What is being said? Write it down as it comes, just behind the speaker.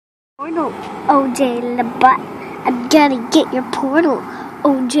Portal, OJ LeButt, I'm gonna get your portal.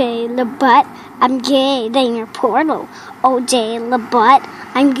 OJ LeButt, I'm getting your portal. OJ LeButt,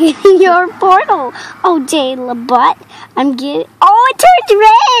 I'm getting your portal. OJ LeButt, I'm getting. Oh, it turned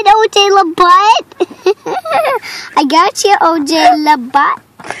red. OJ LeButt. I got you, OJ LeButt.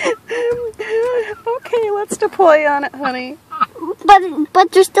 Okay, let's deploy on it, honey.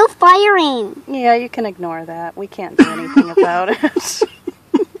 But they're still firing. Yeah, you can ignore that. We can't do anything about it.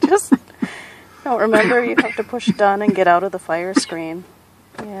 Just don't remember you have to push done and get out of the fire screen.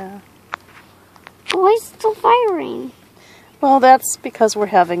 Yeah. Why is it still firing? Well, that's because we're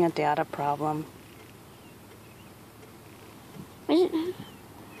having a data problem.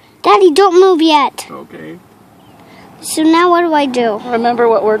 Daddy, don't move yet. Okay. So now what do I do? Remember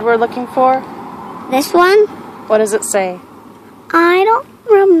what word we're looking for? This one? What does it say? I don't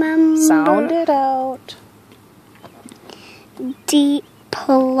remember. Sound it out. Deploy.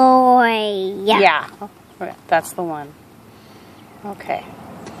 Yeah. Right, that's the one. Okay.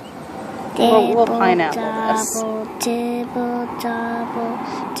 We'll pineapple this. Dibble double,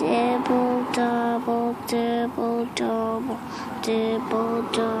 dibble double, dibble double, dibble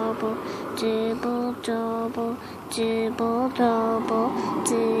double, dibble double, dibble double,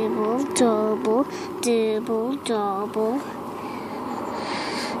 dibble double, dibble double.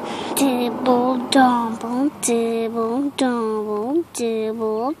 Dibble double, dibble double,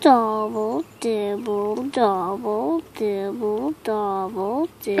 dibble double, dibble double, dibble double,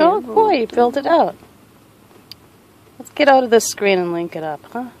 dibble. Oh boy, you filled it out. Let's get out of this screen and link it up,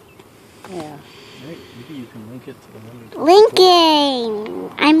 huh? Yeah. Maybe you can link it to the one. Linking!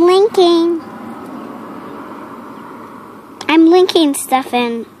 I'm linking. I'm linking stuff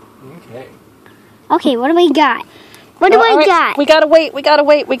in. Okay. Okay, what do we got? What do I got? We gotta wait, we gotta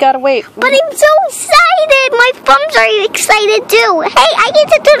wait, we gotta wait. But I'm so excited! My thumbs are excited too! Hey, I get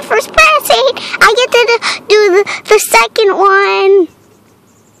to do the first pressing! I get to do the second one!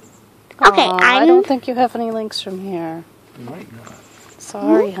 Okay, I don't think you have any links from here. You might not.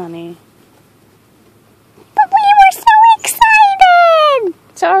 Sorry, honey. But we were so excited!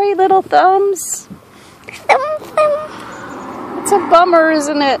 Sorry, little thumbs. It's a bummer,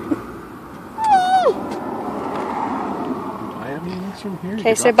 isn't it? From here.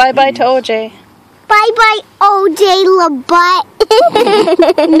 Okay, say bye-bye to OJ. Bye-bye, OJ LeButt.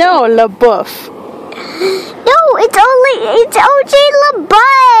 No, LeBouf. No, it's OJ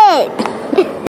LeButt.